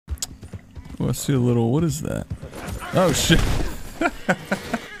Oh, I see a little, what is that? Oh shit.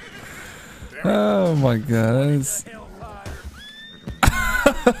 Oh my god.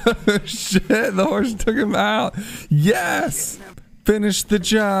 Shit, the horse took him out. Yes! Finish the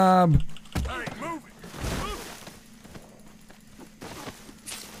job.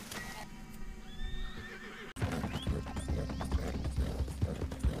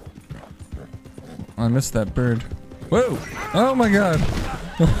 I missed that bird. Whoa! Oh my god!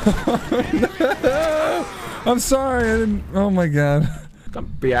 No! I'm sorry, I didn't. Oh my god.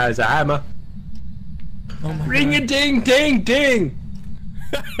 Come be as hammer. Oh my Ring a ding ding ding!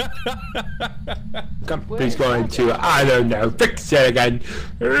 Company's going to, I don't know, fix it again.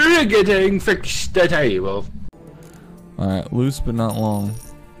 Ring a ding, fix the table. Alright, loose but not long.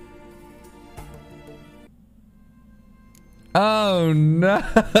 Oh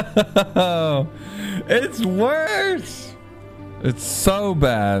no! It's worse! It's so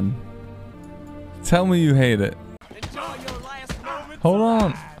bad. Tell me you hate it. Hold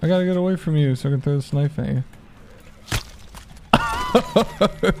on! I gotta get away from you so I can throw this knife at you.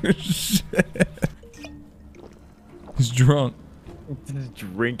 Oh shit! He's drunk.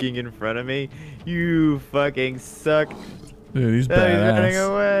 Drinking in front of me? You fucking suck. Dude, he's He's running badass.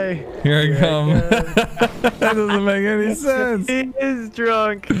 away. Here I come. That doesn't make any sense. He is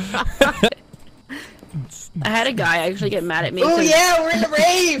drunk. I had a guy actually get mad at me. Oh yeah, we're in the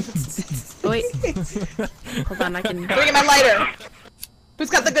rave! Oh, wait. Hold on, I can. Bring in my lighter. Who's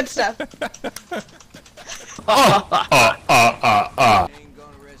got the good stuff?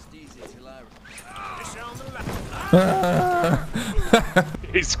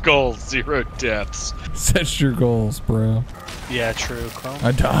 His goals, 0 deaths. Set your goals, bro. Yeah, true. Chrome.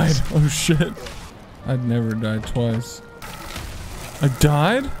 I died. Oh shit. I'd never died twice. I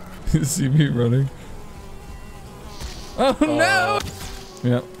died? You see me running. Oh no!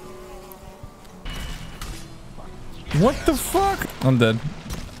 Yep. What the fuck? I'm dead.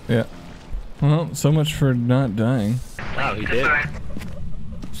 Yeah. Well, so much for not dying. Wow, he did.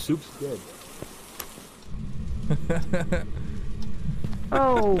 Soup's good.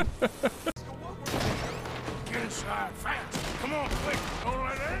 Oh. Get inside fast. Come on, quick. Don't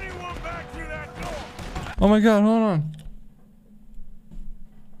let anyone back through that door. Oh my god, hold on.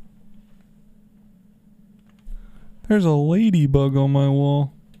 There's a ladybug on my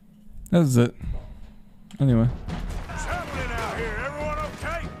wall. That's it. Anyway. What's happening out here? Everyone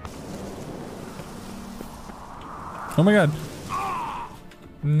okay? Oh my god.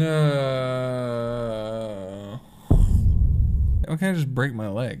 No. Why can't I just break my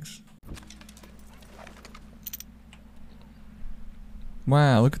legs?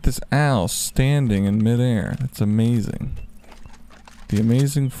 Wow, look at this owl standing in midair. That's amazing. The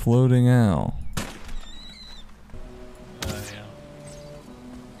amazing floating owl. Yeah.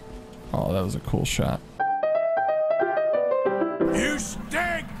 Oh, that was a cool shot. You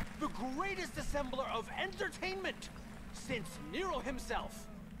stink! The greatest assembler of entertainment since Nero himself.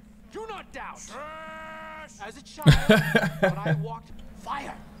 Do not doubt. Trash! As a child, when I walked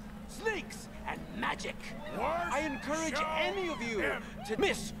fire, snakes, and magic, Worst I encourage show any of you ever. to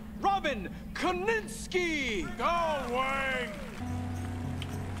Miss Robin Koninsky. Go away!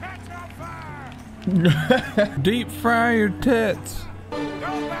 Catch on fire! Deep fry your tits. Go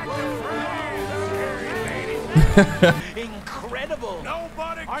back to France, scary lady! Incredible.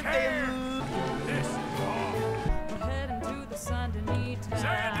 Nobody Aren't cares! they? This is all. Saint Denis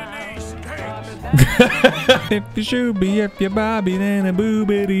stinks! If you shooby, if you bobby, then a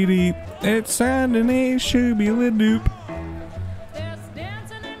boobity deep. It's Saint Denis shooby lid doop.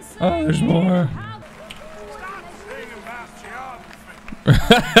 Oh, there's more. Stop singing about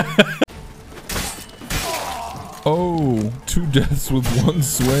geography! Oh, 2 deaths with 1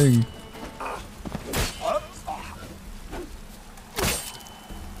 swing.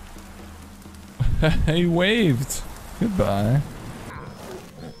 He waved. Goodbye.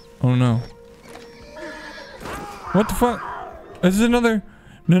 Oh no. What the fuck? Is this another?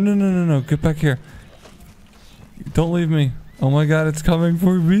 No, no, no, no, no. Get back here. Don't leave me. Oh my god, it's coming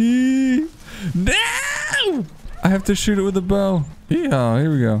for me. No! I have to shoot it with a bow. Yeah,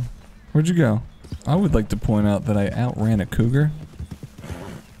 here we go. Where'd you go? I would like to point out that I outran a cougar.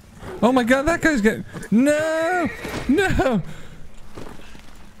 Oh my god, that guy's getting... No! No!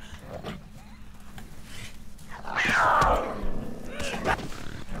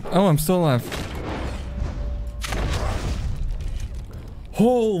 Oh, I'm still alive.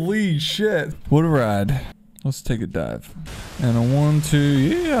 Holy shit. What a ride. Let's take a dive. And a 1, 2,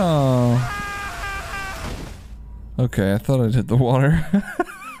 yeah. Okay, I thought I'd hit the water.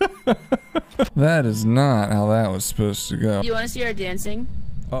 That is not how that was supposed to go. Do you want to see our dancing?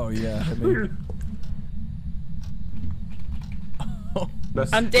 Oh yeah. I mean,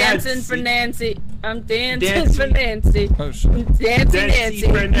 I'm dancing for Nancy. I'm dancing Nancy. for Nancy. oh shit. Dancing Nancy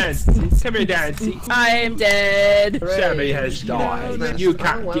for Nancy. Nancy. Come here, Nancy. I am dead. Sammy has died. You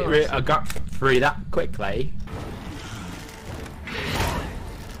can't get free that quickly.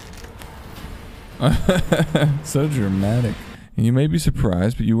 So dramatic. And you may be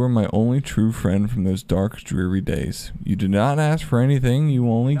surprised, but you were my only true friend from those dark, dreary days. You did not ask for anything, you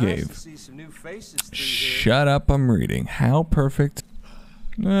only gave. Shut up, I'm reading. How perfect.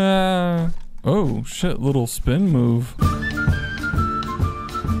 Oh, shit, little spin move.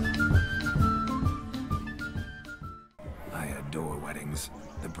 I adore weddings.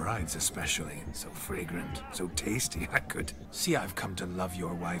 The brides especially. So fragrant, so tasty. I could see I've come to love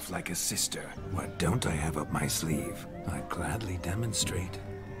your wife like a sister. What don't I have up my sleeve? I'd gladly demonstrate.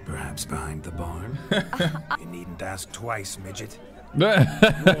 Perhaps behind the barn? You needn't ask twice, midget.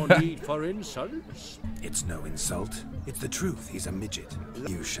 No need for insults. It's no insult. It's the truth. He's a midget.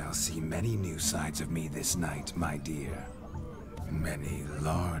 You shall see many new sides of me this night, my dear. Many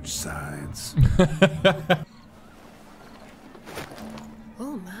large sides.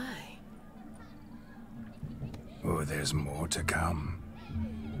 Oh my. Oh, there's more to come.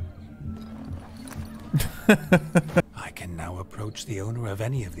 I can now approach the owner of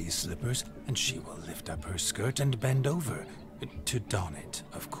any of these slippers, and she will lift up her skirt and bend over. To don it,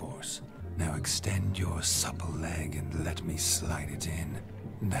 of course. Now extend your supple leg and let me slide it in.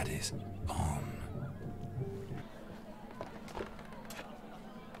 That is, on.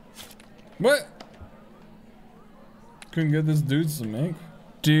 What? Couldn't get this dude some ink.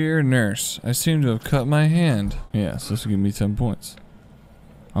 Dear nurse, I seem to have cut my hand. Yes, this will give me 10 points.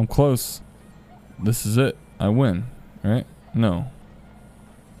 I'm close. This is it. I win, right? No.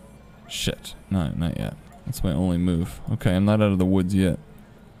 Shit. Not yet. That's my only move. Okay, I'm not out of the woods yet.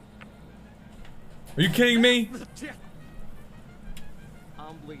 Are you kidding me?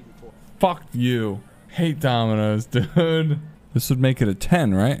 I'm bleeding for. Fuck you. Hate dominoes, dude. This would make it a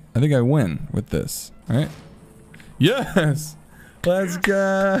 10, right? I think I win with this, right? Yes! Let's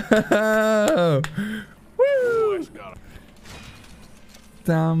go! Woo!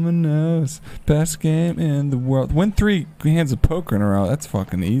 Dominoes. Best game in the world. Win 3 hands of poker in a row. That's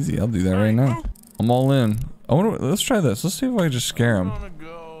fucking easy. I'll do that right now. I'm all in. I wonder, let's try this. Let's see if I can just scare him.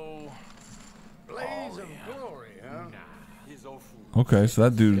 Okay, so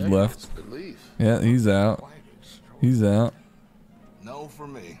that dude left. Yeah, he's out. He's out. No for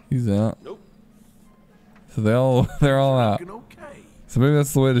me. He's out. Nope. So they're all out. So maybe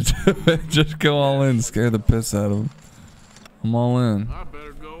that's the way to do it. Just go all in, scare the piss out of them. I'm all in. I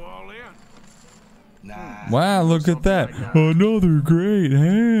better go all in. Nah. Wow, look at that. Another great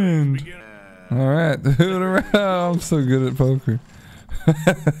hand. Alright, dude, I'm so good at poker.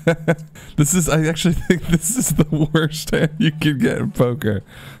 I actually think this is the worst hand you could get in poker.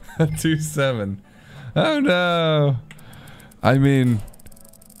 2-7. Oh no. I mean,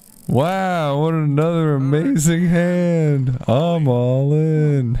 wow, what another amazing hand. I'm all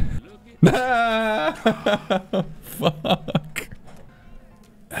in. Fuck.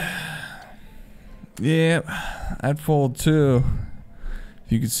 Yeah, I'd fold too.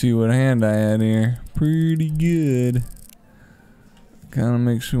 If you could see what hand I had here. Pretty good. Kind of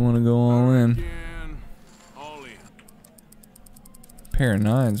makes me want to go all in. Pair of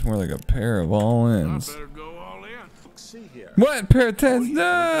 9s, more like a pair of all ins. What? Pair of 10s?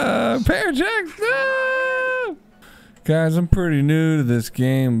 No! Pair of jacks? No! Guys, I'm pretty new to this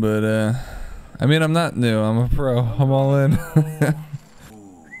game, but I mean, I'm not new. I'm a pro. I'm all in.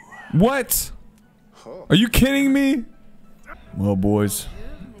 What? Are you kidding me? Well, boys,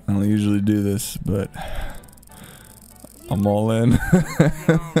 I don't usually do this, but I'm all in.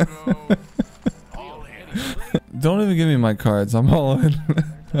 Don't even give me my cards. I'm all in.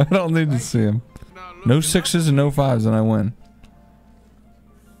 I don't need to see them. No 6s and no 5s, and I win.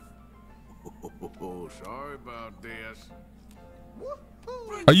 Sorry about this.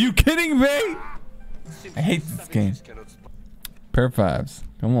 Are you kidding me? I hate this game. Pair of 5s.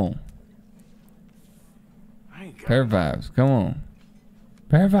 Come on. Pair of 5s. Come on.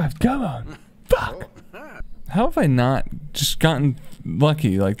 Pair of 5s. Come on. Fuck. How have I not just gotten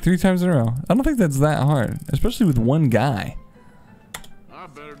lucky like 3 times in a row? I don't think that's that hard, especially with one guy. I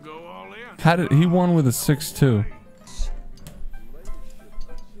better go all in. How did he won with a 6-2?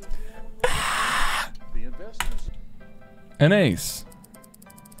 An ace.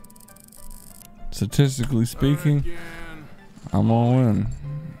 Statistically speaking, I'm all in.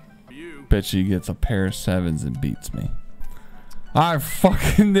 Bet she gets a pair of 7s and beats me. I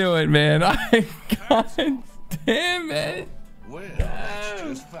fucking knew it, man. God damn it.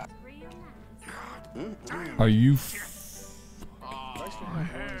 Are you?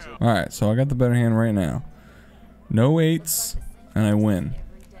 All right, so I got the better hand right now. No 8s, and I win.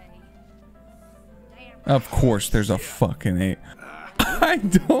 Of course, there's a fucking 8. I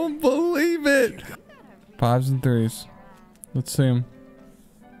don't believe it. 5s and 3s. Let's see them.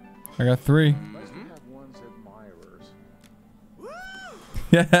 I got 3.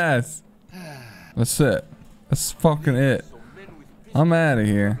 Yes. That's it. That's fucking it. I'm out of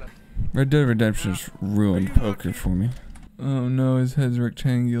here. Red Dead Redemption just ruined poker for me. Oh no, his head's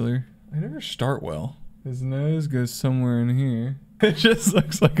rectangular. I never start well. His nose goes somewhere in here. It just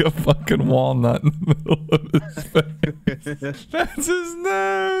looks like a fucking walnut in the middle of his face. That's his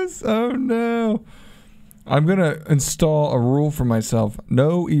nose. Oh no. I'm gonna install a rule for myself.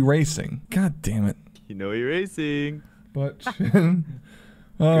 No erasing. God damn it. You know erasing. Butt chin.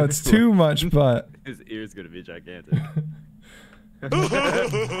 Oh, it's too much butt. His ear's gonna be gigantic. All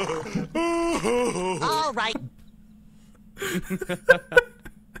right.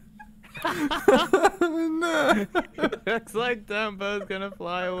 No. Looks like Dumbo's gonna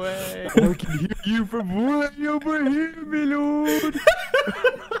fly away. I can hear you from way over here, my lord.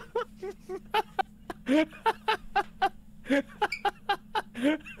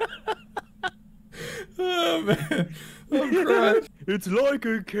 Oh man, I'm crying. It's like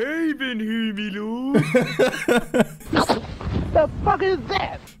a cave in here, my lord. The fuck is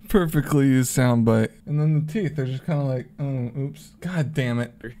that? Perfectly used soundbite. And then the teeth, they're just kind of like, oh, oops. God damn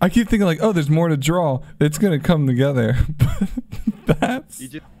it. I keep thinking like, oh, there's more to draw. It's gonna come together. That's,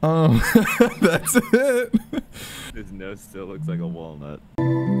 that's it. His nose still looks like a walnut.